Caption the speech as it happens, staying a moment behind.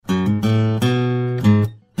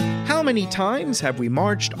many times have we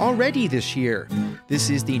marched already this year? This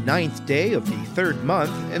is the 9th day of the 3rd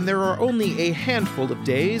month, and there are only a handful of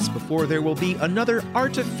days before there will be another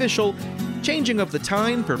artificial changing of the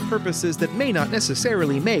time for purposes that may not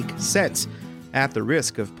necessarily make sense. At the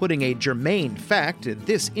risk of putting a germane fact in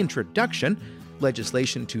this introduction,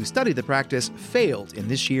 legislation to study the practice failed in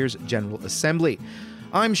this year's General Assembly.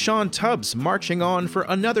 I'm Sean Tubbs, marching on for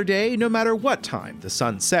another day no matter what time the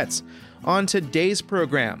sun sets. On today's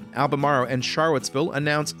program, Albemarle and Charlottesville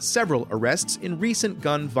announce several arrests in recent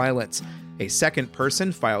gun violence. A second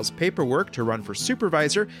person files paperwork to run for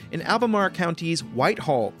supervisor in Albemarle County's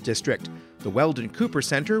Whitehall district. The Weldon Cooper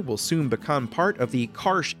Center will soon become part of the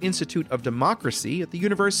Karsh Institute of Democracy at the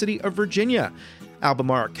University of Virginia.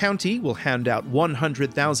 Albemarle County will hand out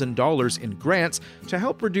 $100,000 in grants to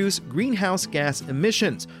help reduce greenhouse gas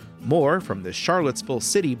emissions. More from the Charlottesville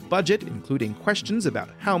city budget, including questions about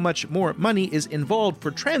how much more money is involved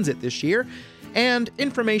for transit this year, and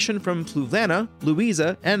information from Fluvanna,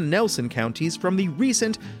 Louisa, and Nelson counties from the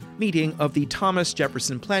recent meeting of the Thomas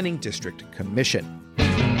Jefferson Planning District Commission.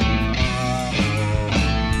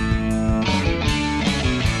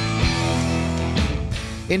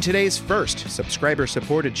 In today's first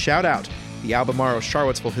subscriber-supported shout-out, the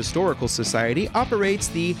Albemarle-Charlottesville Historical Society operates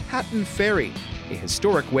the Hatton Ferry, a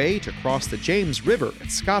historic way to cross the James River at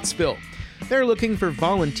Scottsville. They're looking for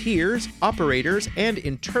volunteers, operators, and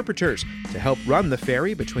interpreters to help run the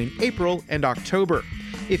ferry between April and October.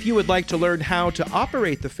 If you would like to learn how to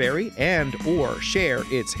operate the ferry and/or share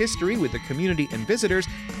its history with the community and visitors,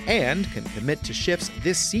 and can commit to shifts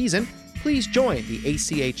this season, please join the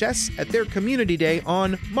ACHS at their Community Day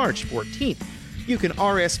on March 14th. You can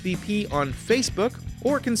RSVP on Facebook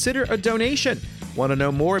or consider a donation. Want to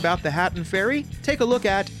know more about the Hatton Ferry? Take a look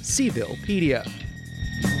at Sevillepedia.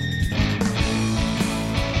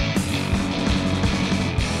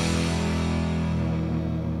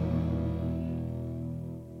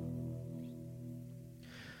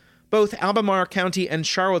 Both Albemarle County and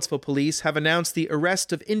Charlottesville police have announced the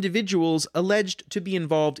arrest of individuals alleged to be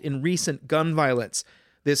involved in recent gun violence.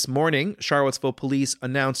 This morning, Charlottesville police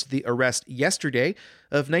announced the arrest yesterday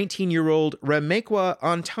of 19-year-old Remequa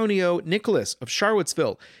Antonio Nicholas of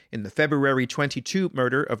Charlottesville in the February 22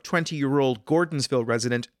 murder of 20-year-old Gordonsville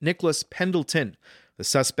resident Nicholas Pendleton. The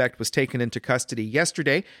suspect was taken into custody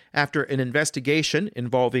yesterday after an investigation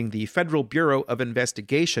involving the Federal Bureau of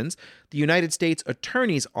Investigations, the United States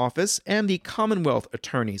Attorney's Office, and the Commonwealth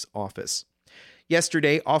Attorney's Office.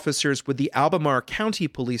 Yesterday, officers with the Albemarle County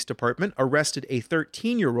Police Department arrested a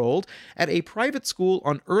 13-year-old at a private school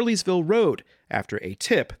on Earlysville Road after a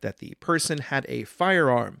tip that the person had a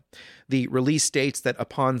firearm. The release states that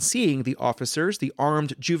upon seeing the officers, the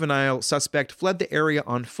armed juvenile suspect fled the area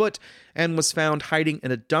on foot and was found hiding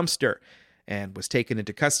in a dumpster and was taken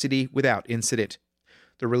into custody without incident.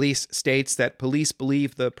 The release states that police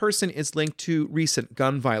believe the person is linked to recent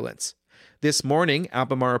gun violence. This morning,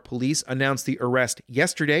 Albemarle police announced the arrest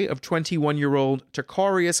yesterday of 21-year-old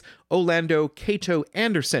Takarius Orlando Cato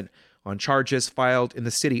Anderson on charges filed in the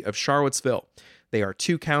city of Charlottesville. They are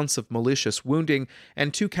 2 counts of malicious wounding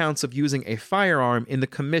and 2 counts of using a firearm in the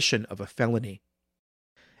commission of a felony.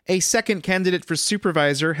 A second candidate for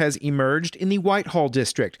supervisor has emerged in the Whitehall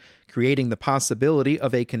district, creating the possibility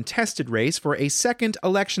of a contested race for a second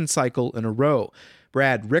election cycle in a row.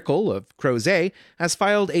 Brad Rickel of Crozet has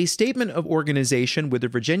filed a statement of organization with the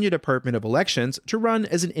Virginia Department of Elections to run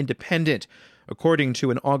as an independent. According to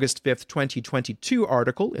an August 5, 2022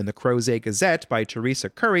 article in the Crozet Gazette by Teresa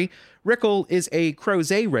Curry, Rickel is a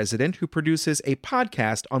Crozet resident who produces a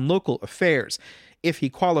podcast on local affairs. If he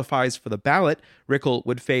qualifies for the ballot, Rickel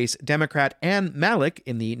would face Democrat Ann Malik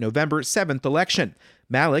in the November 7th election.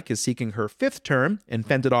 Malik is seeking her 5th term and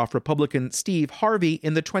fended off Republican Steve Harvey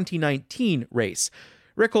in the 2019 race.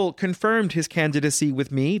 Rickel confirmed his candidacy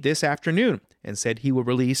with me this afternoon and said he will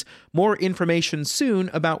release more information soon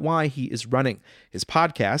about why he is running. His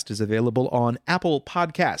podcast is available on Apple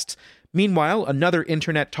Podcasts. Meanwhile, another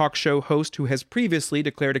internet talk show host who has previously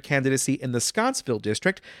declared a candidacy in the Scottsville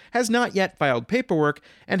district has not yet filed paperwork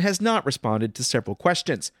and has not responded to several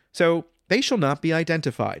questions, so they shall not be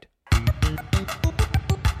identified.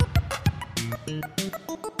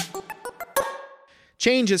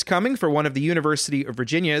 Change is coming for one of the University of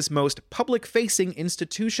Virginia's most public-facing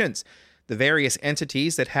institutions. The various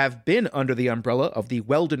entities that have been under the umbrella of the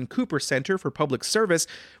Weldon Cooper Center for Public Service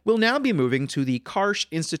will now be moving to the Karsh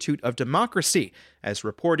Institute of Democracy, as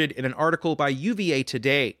reported in an article by UVA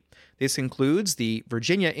Today. This includes the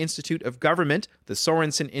Virginia Institute of Government, the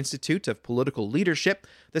Sorensen Institute of Political Leadership,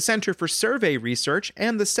 the Center for Survey Research,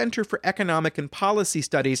 and the Center for Economic and Policy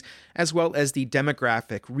Studies, as well as the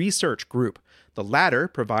Demographic Research Group. The latter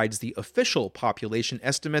provides the official population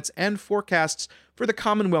estimates and forecasts for the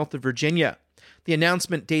Commonwealth of Virginia. The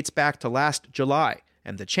announcement dates back to last July,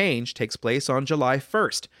 and the change takes place on July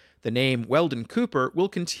 1st. The name Weldon Cooper will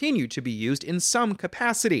continue to be used in some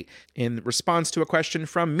capacity. In response to a question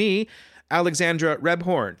from me, Alexandra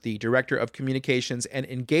Rebhorn, the Director of Communications and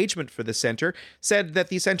Engagement for the Center, said that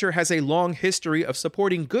the Center has a long history of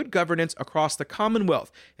supporting good governance across the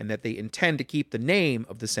Commonwealth and that they intend to keep the name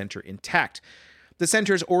of the Center intact. The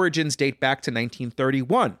Center's origins date back to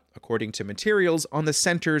 1931, according to materials on the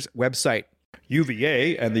Center's website.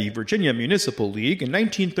 UVA and the Virginia Municipal League in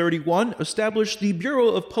 1931 established the Bureau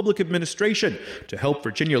of Public Administration to help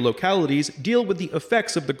Virginia localities deal with the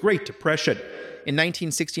effects of the Great Depression. In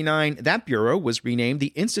 1969, that bureau was renamed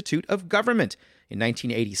the Institute of Government. In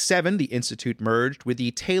 1987, the institute merged with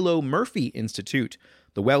the Tayloe Murphy Institute.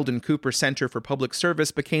 The Weldon Cooper Center for Public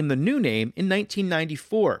Service became the new name in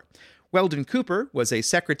 1994. Weldon Cooper was a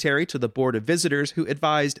secretary to the Board of Visitors who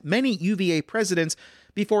advised many UVA presidents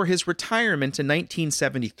before his retirement in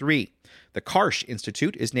 1973. The Karsh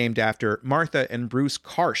Institute is named after Martha and Bruce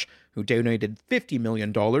Karsh, who donated $50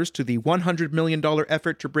 million to the $100 million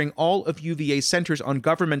effort to bring all of UVA's centers on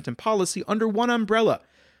government and policy under one umbrella.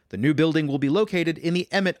 The new building will be located in the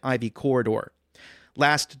Emmett Ivy Corridor.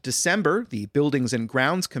 Last December, the Buildings and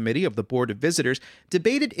Grounds Committee of the Board of Visitors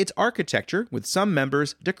debated its architecture, with some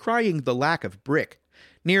members decrying the lack of brick.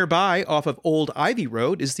 Nearby, off of Old Ivy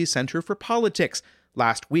Road, is the Center for Politics.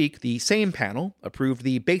 Last week, the same panel approved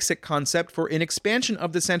the basic concept for an expansion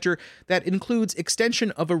of the center that includes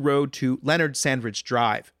extension of a road to Leonard Sandridge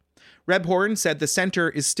Drive. Rebhorn said the center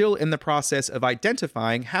is still in the process of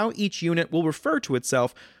identifying how each unit will refer to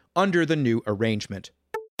itself under the new arrangement.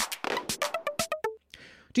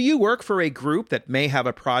 Do you work for a group that may have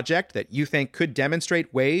a project that you think could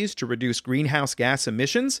demonstrate ways to reduce greenhouse gas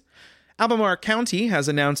emissions? Albemarle County has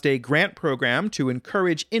announced a grant program to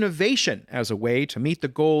encourage innovation as a way to meet the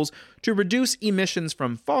goals to reduce emissions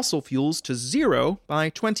from fossil fuels to zero by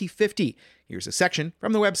 2050. Here's a section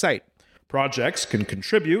from the website. Projects can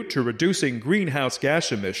contribute to reducing greenhouse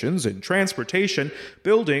gas emissions in transportation,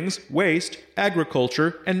 buildings, waste,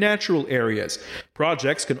 agriculture, and natural areas.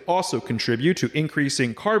 Projects can also contribute to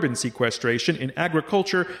increasing carbon sequestration in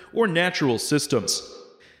agriculture or natural systems.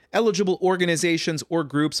 Eligible organizations or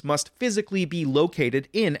groups must physically be located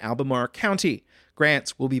in Albemarle County.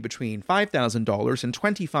 Grants will be between $5,000 and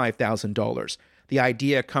 $25,000. The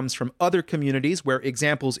idea comes from other communities where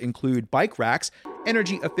examples include bike racks,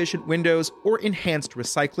 energy-efficient windows, or enhanced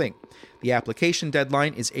recycling. The application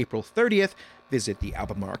deadline is April 30th. Visit the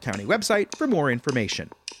Albemarle County website for more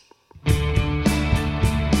information.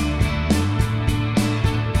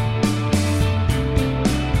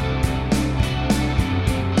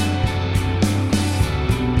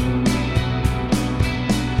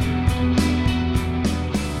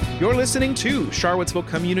 You're listening to Charlottesville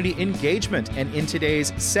Community Engagement, and in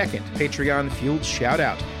today's second Patreon-fueled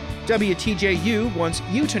shout-out, WTJU wants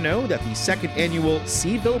you to know that the second annual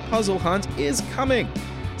Seedville Puzzle Hunt is coming.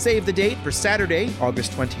 Save the date for Saturday,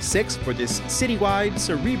 August 26th for this citywide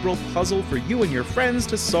cerebral puzzle for you and your friends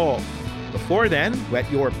to solve. Before then,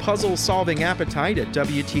 whet your puzzle-solving appetite at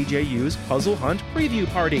WTJU's Puzzle Hunt Preview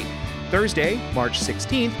Party, Thursday, March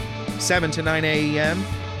 16th, 7 to 9 a.m.,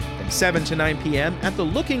 7 to 9 p.m. at the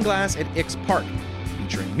Looking Glass at Ix Park,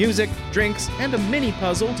 featuring music, drinks, and a mini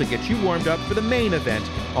puzzle to get you warmed up for the main event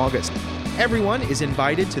in August. Everyone is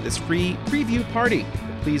invited to this free preview party.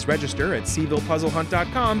 Please register at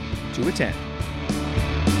SeavillePuzzleHunt.com to attend.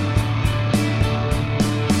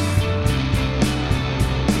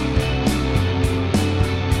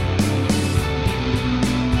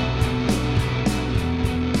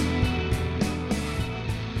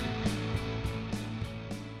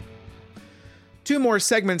 Two more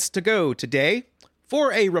segments to go today.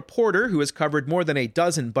 For a reporter who has covered more than a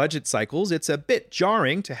dozen budget cycles, it's a bit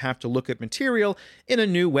jarring to have to look at material in a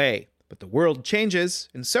new way. But the world changes,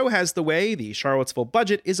 and so has the way the Charlottesville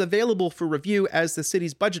budget is available for review as the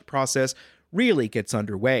city's budget process really gets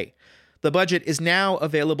underway. The budget is now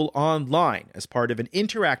available online as part of an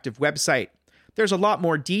interactive website. There's a lot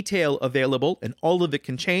more detail available, and all of it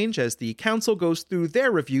can change as the council goes through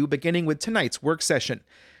their review beginning with tonight's work session.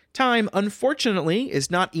 Time, unfortunately,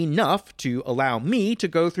 is not enough to allow me to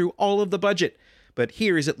go through all of the budget, but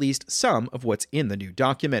here is at least some of what's in the new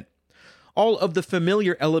document. All of the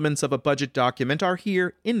familiar elements of a budget document are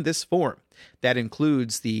here in this form. That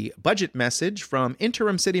includes the budget message from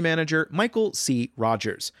interim city manager Michael C.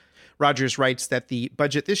 Rogers. Rogers writes that the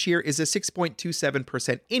budget this year is a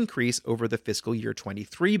 6.27% increase over the fiscal year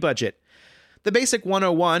 23 budget. The basic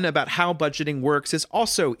 101 about how budgeting works is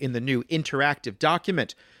also in the new interactive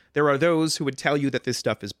document. There are those who would tell you that this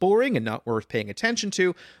stuff is boring and not worth paying attention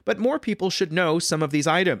to, but more people should know some of these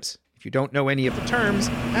items. If you don't know any of the terms,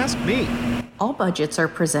 ask me. All budgets are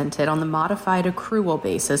presented on the modified accrual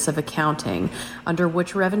basis of accounting, under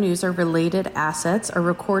which revenues or related assets are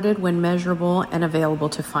recorded when measurable and available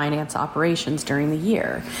to finance operations during the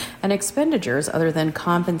year, and expenditures other than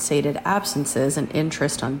compensated absences and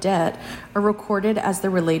interest on debt are recorded as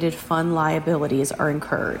the related fund liabilities are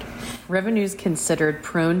incurred. Revenues considered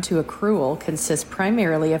prone to accrual consist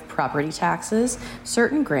primarily of property taxes,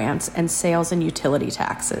 certain grants, and sales and utility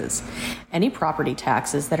taxes. Any property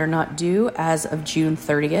taxes that are not due as of June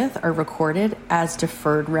 30th are recorded as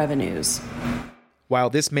deferred revenues. While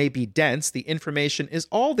this may be dense, the information is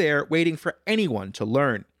all there waiting for anyone to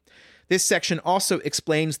learn. This section also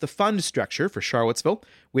explains the fund structure for Charlottesville,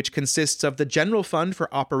 which consists of the general fund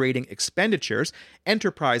for operating expenditures,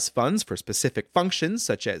 enterprise funds for specific functions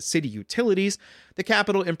such as city utilities, the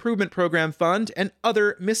Capital Improvement Program Fund, and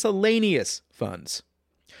other miscellaneous funds.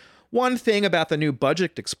 One thing about the new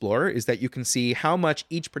Budget Explorer is that you can see how much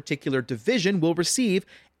each particular division will receive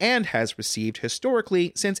and has received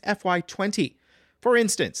historically since FY20. For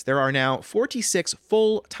instance, there are now 46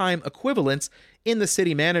 full-time equivalents in the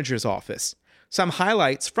city manager's office. Some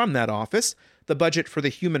highlights from that office: the budget for the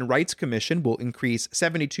Human Rights Commission will increase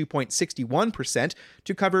 72.61%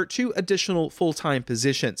 to cover 2 additional full-time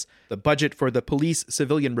positions. The budget for the Police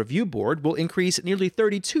Civilian Review Board will increase nearly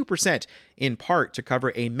 32%, in part to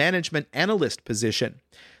cover a management analyst position.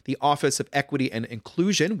 The Office of Equity and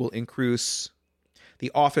Inclusion will increase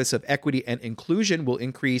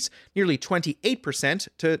nearly 28%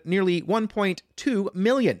 to nearly $1.2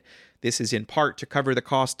 million. This is in part to cover the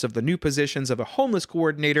costs of the new positions of a homeless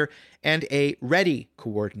coordinator and a READY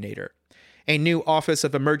coordinator. A new Office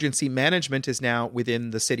of Emergency Management is now within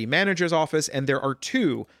the city manager's office, and there are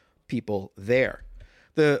 2 people there.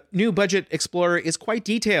 The new Budget Explorer is quite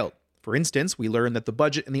detailed. For instance, we learn that the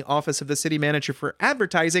budget in the Office of the City Manager for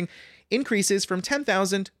advertising increases from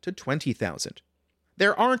 $10,000 to $20,000.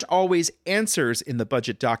 There aren't always answers in the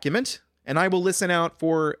budget document, and I will listen out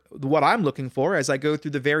for what I'm looking for as I go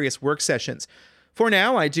through the various work sessions. For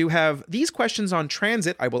now, I do have these questions on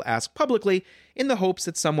transit I will ask publicly in the hopes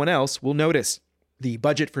that someone else will notice. The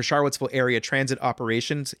budget for Charlottesville area transit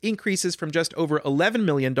operations increases from just over $11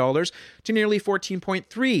 million to nearly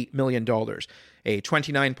 $14.3 million, a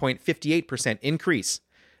 29.58% increase.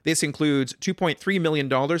 This includes $2.3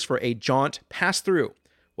 million for a jaunt pass-through.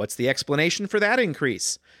 What's the explanation for that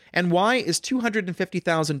increase? And why is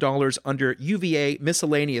 $250,000 under UVA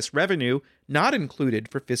miscellaneous revenue not included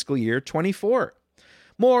for fiscal year 24?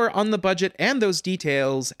 More on the budget and those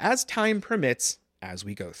details as time permits as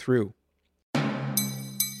we go through.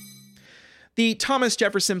 The Thomas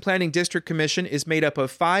Jefferson Planning District Commission is made up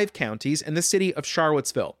of 5 counties and the city of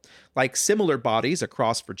Charlottesville. Like similar bodies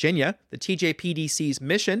across Virginia, the TJPDC's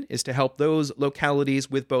mission is to help those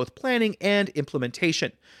localities with both planning and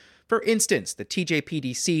implementation. For instance, the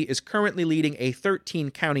TJPDC is currently leading a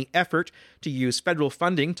 13-county effort to use federal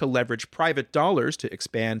funding to leverage private dollars to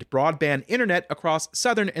expand broadband internet across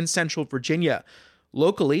southern and central Virginia.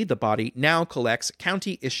 Locally, the body now collects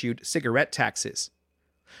county-issued cigarette taxes.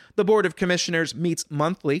 The Board of Commissioners meets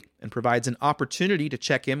monthly and provides an opportunity to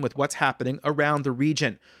check in with what's happening around the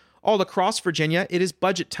region. All across Virginia, it is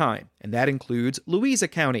budget time, and that includes Louisa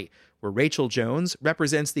County, where Rachel Jones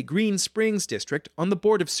represents the Green Springs District on the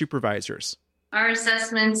Board of Supervisors. Our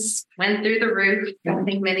assessments went through the roof. I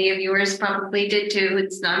think many of yours probably did too.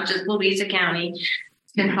 It's not just Louisa County.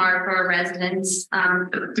 It's been hard for our residents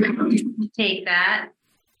to take that.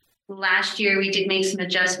 Last year, we did make some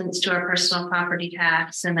adjustments to our personal property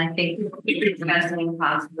tax, and I think we're discussing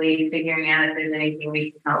possibly figuring out if there's anything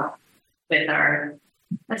we can help with our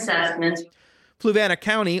assessments. Fluvanna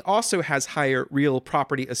County also has higher real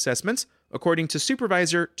property assessments, according to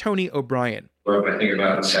Supervisor Tony O'Brien. Well, I think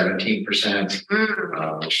about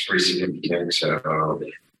 17%, which is pretty significant. So our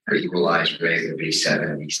equalized rate would be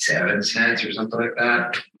 77 cents or something like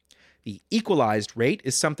that. The equalized rate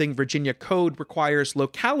is something Virginia code requires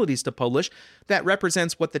localities to publish that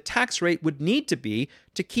represents what the tax rate would need to be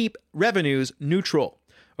to keep revenues neutral.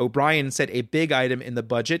 O'Brien said a big item in the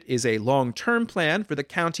budget is a long-term plan for the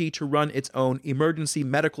county to run its own emergency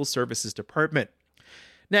medical services department.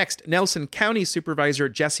 Next, Nelson County Supervisor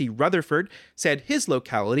Jesse Rutherford said his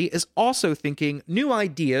locality is also thinking new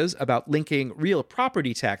ideas about linking real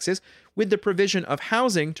property taxes with the provision of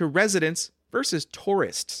housing to residents versus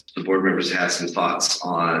tourists. The board members had some thoughts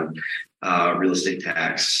on real estate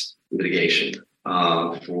tax mitigation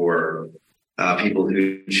for people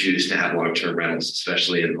who choose to have long-term rentals,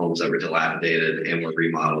 especially in homes that were dilapidated and were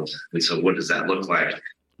remodeled. And so what does that look like?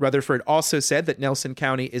 Rutherford also said that Nelson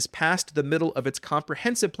County is past the middle of its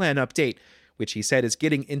comprehensive plan update, which he said is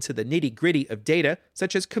getting into the nitty-gritty of data,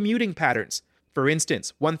 such as commuting patterns. For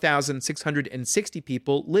instance, 1,660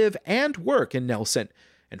 people live and work in Nelson,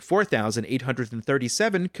 and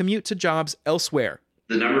 4,837 commute to jobs elsewhere.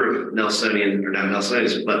 The number of Nelsonians, or not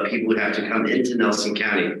Nelsonians, but people who have to come into Nelson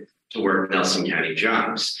County to work Nelson County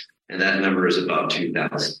jobs, and that number is above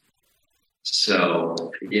 2,000.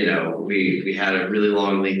 So, we had a really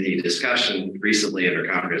long, lengthy discussion recently in our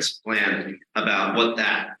comprehensive plan about what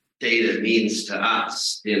that data means to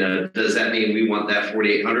us. Does that mean we want that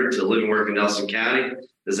 4,800 to live and work in Nelson County?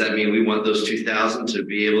 Does that mean we want those 2,000 to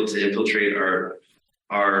be able to infiltrate our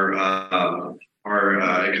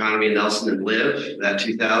economy in Nelson and live, that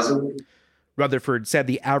 2,000? Rutherford said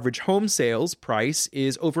the average home sales price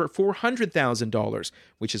is over $400,000,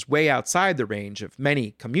 which is way outside the range of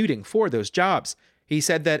many commuting for those jobs. He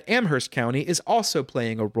said that Amherst County is also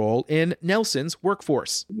playing a role in Nelson's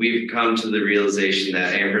workforce. We've come to the realization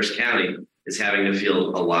that Amherst County is having to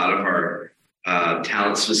field a lot of our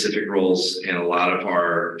talent-specific roles and a lot of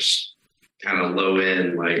our kind of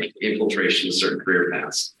low-end, infiltration of certain career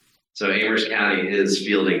paths. So Amherst County is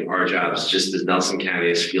fielding our jobs just as Nelson County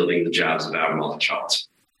is fielding the jobs of Albemarle and Charlottesville,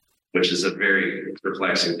 which is a very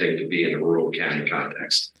perplexing thing to be in a rural county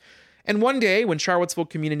context. And one day, when Charlottesville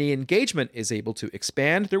community engagement is able to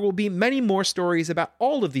expand, there will be many more stories about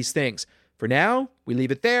all of these things. For now, we leave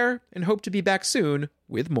it there and hope to be back soon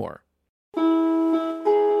with more.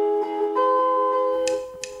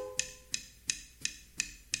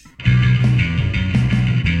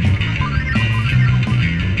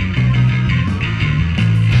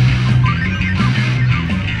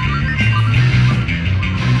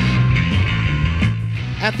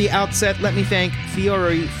 At the outset, let me thank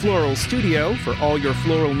Fiore Floral Studio for all your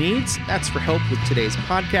floral needs. That's for help with today's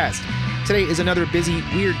podcast. Today is another busy,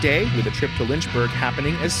 weird day with a trip to Lynchburg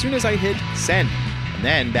happening as soon as I hit send, and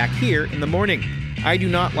then back here in the morning. I do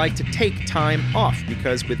not like to take time off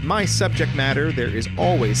because with my subject matter, there is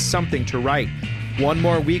always something to write. One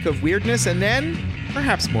more week of weirdness and then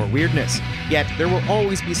perhaps more weirdness. Yet there will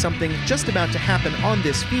always be something just about to happen on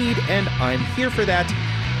this feed, and I'm here for that.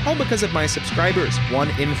 All because of my subscribers. 1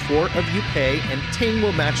 in 4 of you pay, and Ting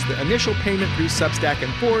will match the initial payment through Substack,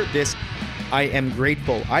 and for this, I am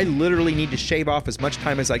grateful. I literally need to shave off as much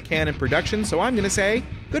time as I can in production, so I'm going to say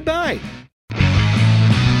goodbye.